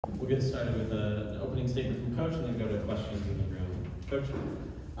We'll get started with an opening statement from Coach and then go to questions in the room. Coach?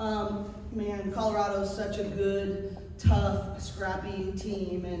 Man, Colorado's such a good, tough, scrappy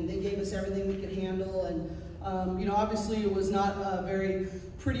team, and they gave us everything we could handle. And obviously it was not a very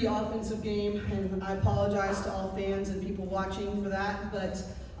pretty offensive game, and I apologize to all fans and people watching for that. But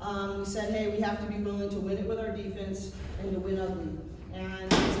we said, hey, we have to be willing to win it with our defense and to win ugly.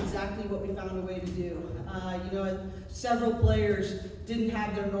 And that's exactly what we found a way to do. Several players didn't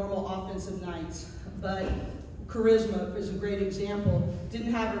have their normal offensive nights, but Charisma is a great example.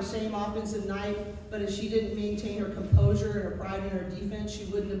 Didn't have her same offensive night, but if she didn't maintain her composure and her pride in her defense, she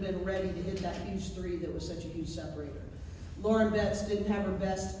wouldn't have been ready to hit that huge three that was such a huge separator. Lauren Betts didn't have her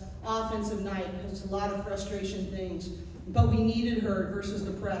best offensive night. There's a lot of frustration things. But we needed her versus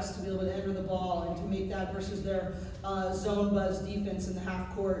the press to be able to enter the ball and to make that versus their zone buzz defense in the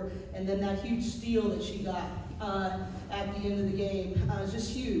half court. And then that huge steal that she got at the end of the game is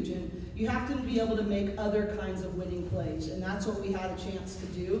just huge. And you have to be able to make other kinds of winning plays. And that's what we had a chance to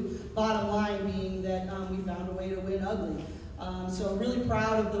do. Bottom line being that we found a way to win ugly. So really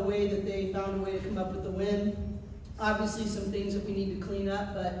proud of the way that they found a way to come up with the win. Obviously some things that we need to clean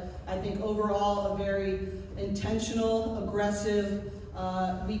up, but I think overall a very intentional, aggressive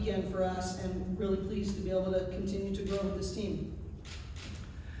weekend for us, and really pleased to be able to continue to grow with this team.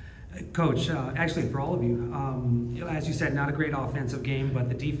 Coach, actually for all of you, as you said, not a great offensive game, but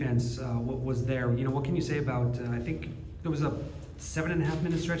the defense was there. What can you say about, I think there was a 7.5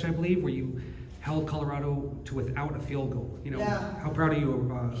 minute stretch, I believe, where you held Colorado to without a field goal. Yeah. How proud are you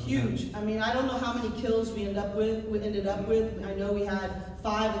of huge. I mean, I don't know how many kills we ended up with. I know we had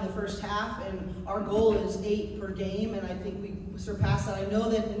 5 in the first half, and our goal is 8 per game, and I think we surpassed that. I know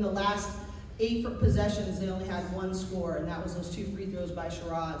that in the last 8 possessions, they only had 1 score, and that was those 2 free throws by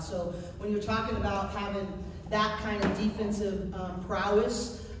Sherrod. So when you're talking about having that kind of defensive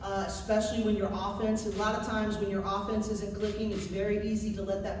prowess, especially when your offense, a lot of times when your offense isn't clicking, it's very easy to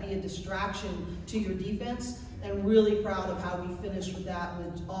let that be a distraction to your defense. And really proud of how we finished with that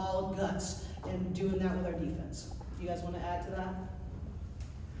with all guts and doing that with our defense. You guys want to add to that?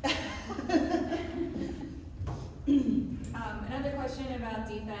 Another question about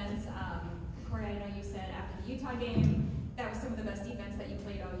defense. Corey, I know you said after the Utah game, that was some of the best defense that you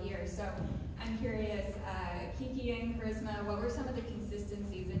played all year. So I'm curious, Kiki and Charisma, what were some of the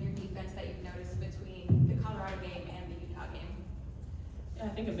consistencies in your defense that you've noticed between the Colorado game and the Utah game? Yeah, I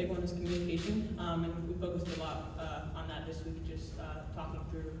think a big one is communication, and we focused a lot on that this week, just talking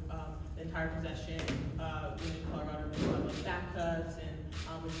through the entire possession. We knew Colorado made a lot of back cuts, and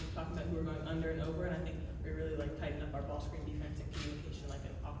we were talking about who we were going under and over, and I think we really tightened up our ball screen defense and communication,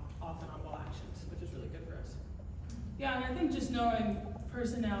 off and on ball actions, which is really good for us. Yeah, and I think just knowing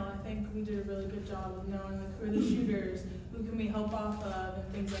personnel, I think we did a really good job of knowing who are the shooters, who can we help off of,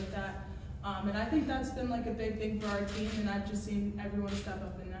 and things like that. And I think that's been a big thing for our team, and I've just seen everyone step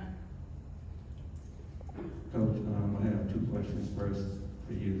up in that. Coach, I have 2 questions. First,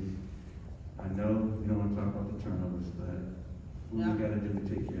 for you. I know you don't want to talk about the turnovers, but what you got to do to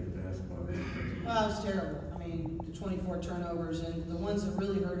take care of the basketball game? Well, it was terrible. I mean, the 24 turnovers, and the ones that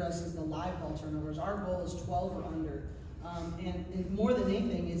really hurt us is the live ball turnovers. Our goal is 12 or under. And more than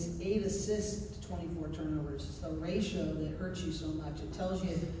anything, it's 8 assists to 24 turnovers. It's the ratio that hurts you so much. It tells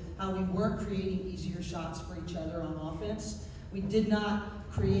you how we weren't creating easier shots for each other on offense. We did not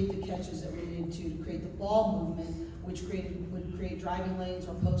create the catches that we needed to create the ball movement, which would create driving lanes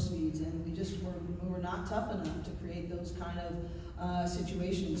or post speeds, and we were not tough enough to create those kind of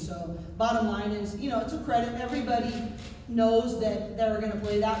situations. So bottom line is, it's a credit. Everybody knows that they're going to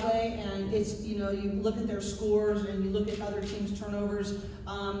play that way, and it's, you look at their scores and you look at other teams' turnovers.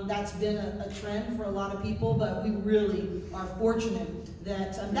 That's been a trend for a lot of people, but we really are fortunate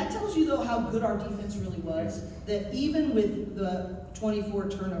that that tells you though how good our defense really was. That even with the 24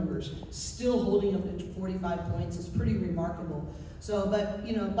 turnovers, still holding up to 45 points is pretty remarkable. So, but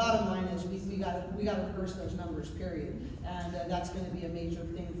bottom line is we got to reverse those numbers, period, and that's going to be a major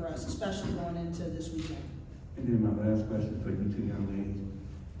thing for us, especially going into this weekend. And then my last question for you 2 young ladies: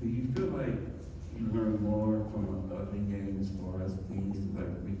 do you feel like you learn more from an ugly game as far as things to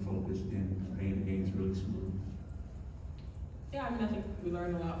be focused and playing the games really smooth? Yeah, I think we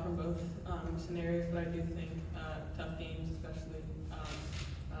learned a lot from both scenarios, but I do think tough games, especially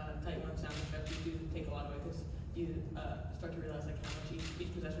tight ones down the stretch, you do take a lot away because you start to realize how much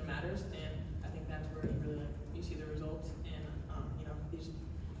each possession matters, and I think that's where you really you see the results. And these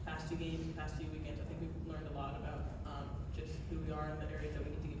past 2 games, past few weekends, I think we've learned a lot about just who we are and the areas that we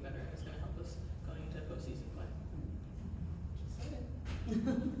need to get better, and it's going to help us going into postseason play. Just say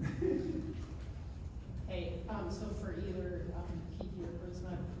it. Hey, so for either Kiki or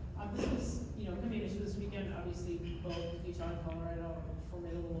Charisma, this is, coming into this weekend, obviously both Utah and Colorado are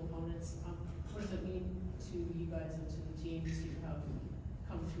formidable opponents. What does it mean to you guys and to the team to have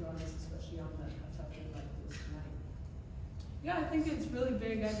come through on this, especially on a tough game like this tonight? Yeah, I think it's really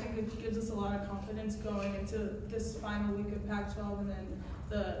big. I think it gives us a lot of confidence going into this final week of Pac-12 and then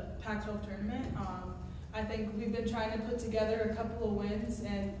the Pac-12 tournament. I think we've been trying to put together a couple of wins,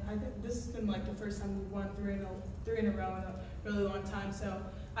 and I think this has been like the first time we've won three in a row in a really long time. So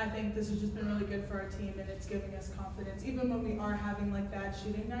I think this has just been really good for our team, and it's giving us confidence. Even when we are having like bad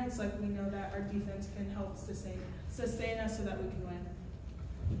shooting nights, like we know that our defense can help sustain us so that we can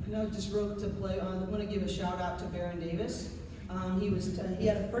win. Just wrote to play on. I want to give a shout out to Baron Davis.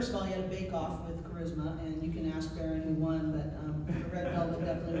 First of all, he had a bake off with Charisma, and you can ask Baron who won, but Red Velvet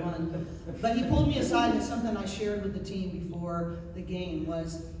definitely won. But he pulled me aside, and it's something I shared with the team before the game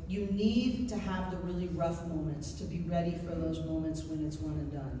was you need to have the really rough moments to be ready for those moments when it's one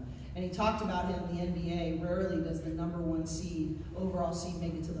and done. And he talked about in the NBA, rarely does the #1 overall seed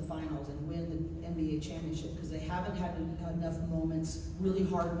make it to the finals and win the NBA championship because they haven't had enough moments, really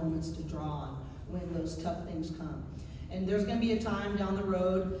hard moments to draw on when those tough things come. And there's going to be a time down the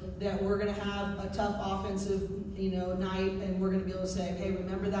road that we're going to have a tough offensive, night, and we're going to be able to say, hey,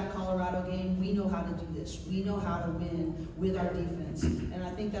 remember that Colorado game? We know how to do this. We know how to win with our defense. And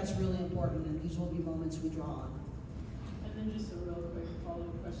I think that's really important, and these will be moments we draw on. And then just a real quick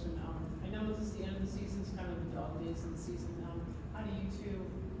follow-up question. I know this is the end of the season, it's kind of the dog days of the season. How do you two,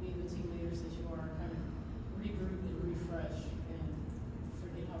 being the team leaders that you are, kind of regroup and refresh and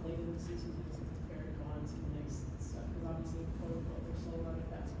forget how late in the season it is and prepare to go on to the next stuff? Because obviously, quote-unquote, there's still a lot of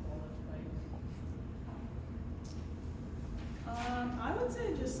basketball left to play. I would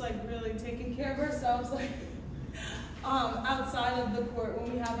say just like really taking care of ourselves, like outside of the court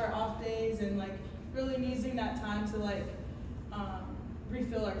when we have our off days, and like really using that time to like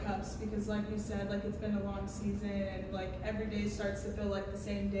refill our cups, because like you said, like it's been a long season and like every day starts to feel like the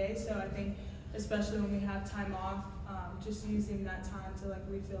same day. So I think especially when we have time off, just using that time to like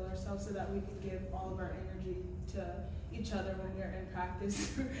refill ourselves so that we can give all of our energy to each other when we're in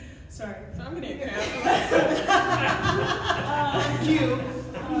practice. Sorry. So I'm gonna get Thank you.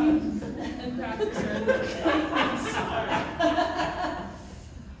 In practice.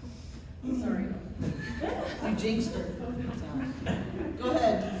 Sorry. You jinxed her. Go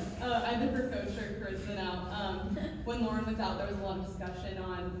ahead. Either for Coach or Charisma now. When Lauren was out, there was a lot of discussion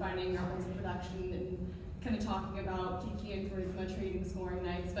on finding our offensive production and kind of talking about Kiki and Charisma trading scoring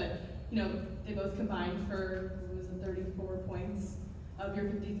nights, but they both combined for 34 points of your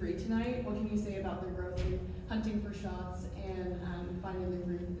 53 tonight. What can you say about their growth in hunting for shots and finding their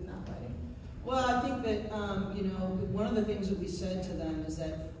groove in that way? Well, I think that, one of the things that we said to them is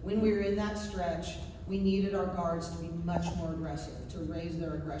that when we were in that stretch, we needed our guards to be much more aggressive, to raise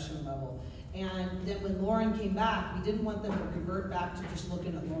their aggression level. And then when Lauren came back, we didn't want them to revert back to just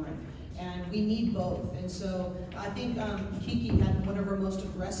looking at Lauren. And we need both. And so I think Kiki had one of her most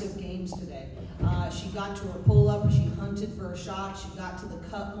aggressive games today. She got to her pull-up, she hunted for a shot, she got to the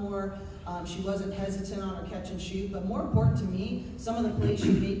cup more, she wasn't hesitant on her catch and shoot, but more important to me, some of the plays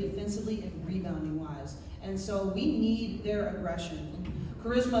she made defensively and rebounding-wise. And so we need their aggression.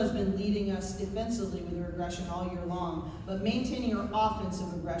 Charisma has been leading us defensively with her aggression all year long, but maintaining her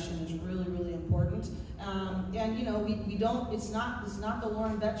offensive aggression is really, really important. We don't, it's not the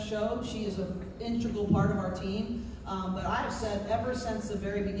Lauren Betts show. She is an integral part of our team. But I have said ever since the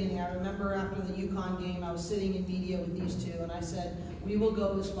very beginning, I remember after the UConn game, I was sitting in media with these two, and I said, we will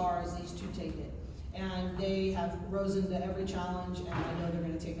go as far as these two take it. And they have risen to every challenge, and I know they're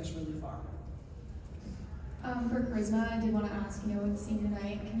going to take us really far. For Charisma, I did want to ask, it's senior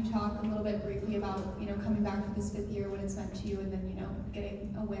night. Can you talk a little bit briefly about, coming back for this 5th year, what it's meant to you, and then,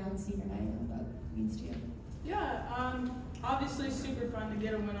 getting a win on senior night, and what that means to you? Yeah, obviously super fun to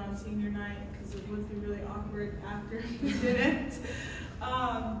get a win on senior night because it would be really awkward after we didn't.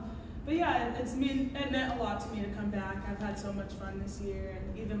 But yeah, it meant a lot to me to come back. I've had so much fun this year,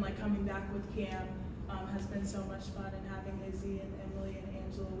 and even like coming back with Cam has been so much fun, and having Izzy and Emily and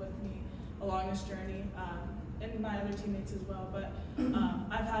Angela with me along this journey, and my other teammates as well. But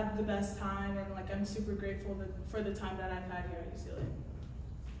I've had the best time, and like I'm super grateful for the time that I've had here at UCLA.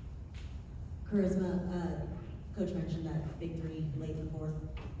 Charisma, Coach mentioned that big three late in the fourth.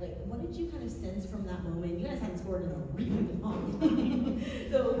 Like, what did you kind of sense from that moment? You guys hadn't scored in a really long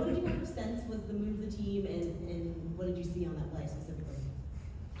time. So what did you kind of sense was the mood of the team, and what did you see on that play specifically?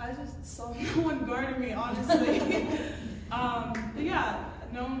 I just saw no one guarding me, honestly. But yeah,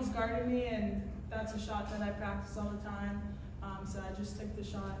 no one's guarding me, and that's a shot that I practice all the time. So I just took the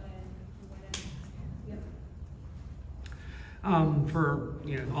shot and went in. Yeah. For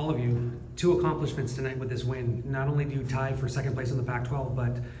all of you, 2 accomplishments tonight with this win. Not only do you tie for second place in the Pac-12,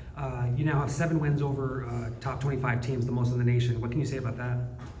 but you now have 7 wins over top 25 teams, the most in the nation. What can you say about that?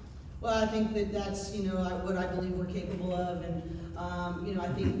 Well, I think that's what I believe we're capable of, and I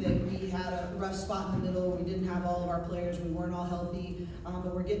think that we had a rough spot in the middle. We didn't have all of our players. We weren't all healthy,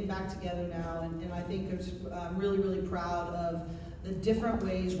 but we're getting back together now, and I think I'm really, really proud of the different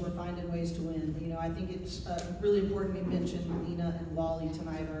ways we're finding ways to win. I think it's really important we mention Lena and Wally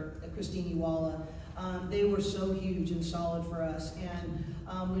tonight, or Christine Walla. They were so huge and solid for us, and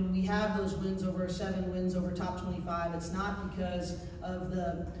when we have those wins over 7 wins over top 25, it's not because of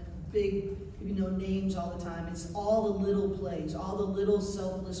the big names all the time. It's all the little plays, all the little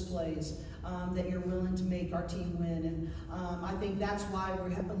selfless plays that you're willing to make our team win. And I think that's why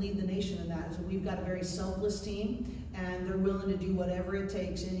we have to lead the nation in that, is that we've got a very selfless team, and they're willing to do whatever it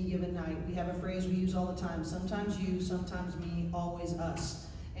takes any given night. We have a phrase we use all the time: sometimes you, sometimes me, always us.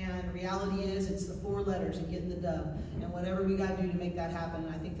 And the reality is, it's the 4 letters and getting the dub, and whatever we got to do to make that happen.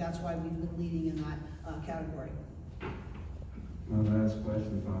 And I think that's why we've been leading in that category. My last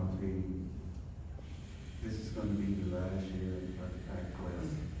question, Fonzie. This is going to be the last year of the Pac-12.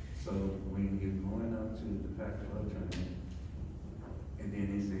 So when you're going up to the Pac-12 tournament, and then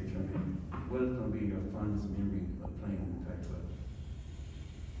NCAA tournament, what is going to be your fondest memory of playing in the Pac-12?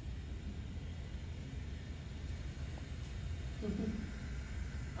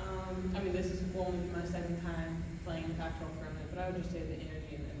 This is only my 2nd time playing the Pac-12 tournament, but I would just say the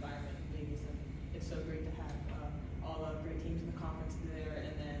energy and the environment in Vegas, and it's so great to have all the great teams in the conference there,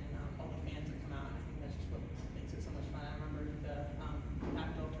 and then all the fans that come out. I think that's just what makes it so much fun. I remember the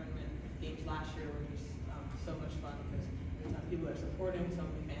Pac-12 tournament games last year were just so much fun because there's people that are supporting, so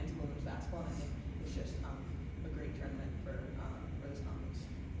many fans of women's basketball. I think it's just a great tournament for this conference.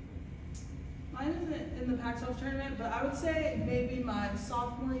 Mine isn't in the Pac-12 tournament, but I would say maybe my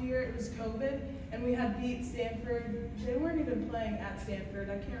sophomore year, it was COVID, and we had beat Stanford. They weren't even playing at Stanford.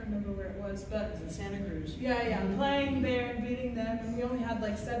 I can't remember where it was, but It was in Santa Cruz. yeah, playing there and beating them, and we only had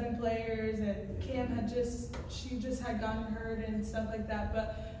like 7 players, and Cam had just had gotten hurt and stuff like that.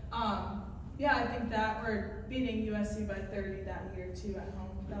 But yeah, I think that we're beating USC by 30 that year too at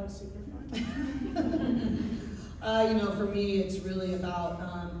home. That was super fun. For me, it's really about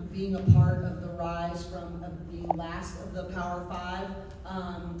being a part of the rise from being last of the Power 5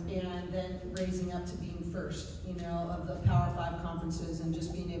 and then raising up to being first, of the Power 5 conferences, and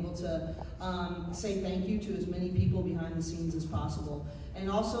just being able to say thank you to as many people behind the scenes as possible. And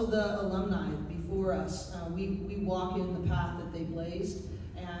also the alumni before us. We walk in the path that they blazed,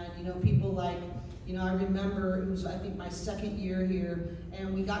 and people like, I remember it was, I think, my 2nd year here,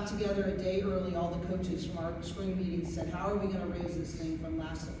 and we got together a day early, all the coaches from our spring meetings said, how are we going to raise this thing from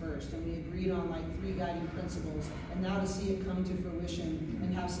last to first? And we agreed on like 3 guiding principles, and now to see it come to fruition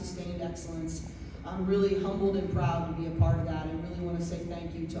and have sustained excellence, I'm really humbled and proud to be a part of that. I really want to say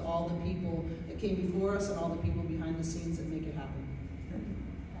thank you to all the people that came before us and all the people behind the scenes that make it happen.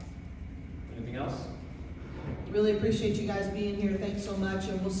 Anything else? Really appreciate you guys being here. Thanks so much,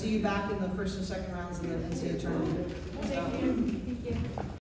 and we'll see you back in the 1st and 2nd rounds of the NCAA tournament. Thank you.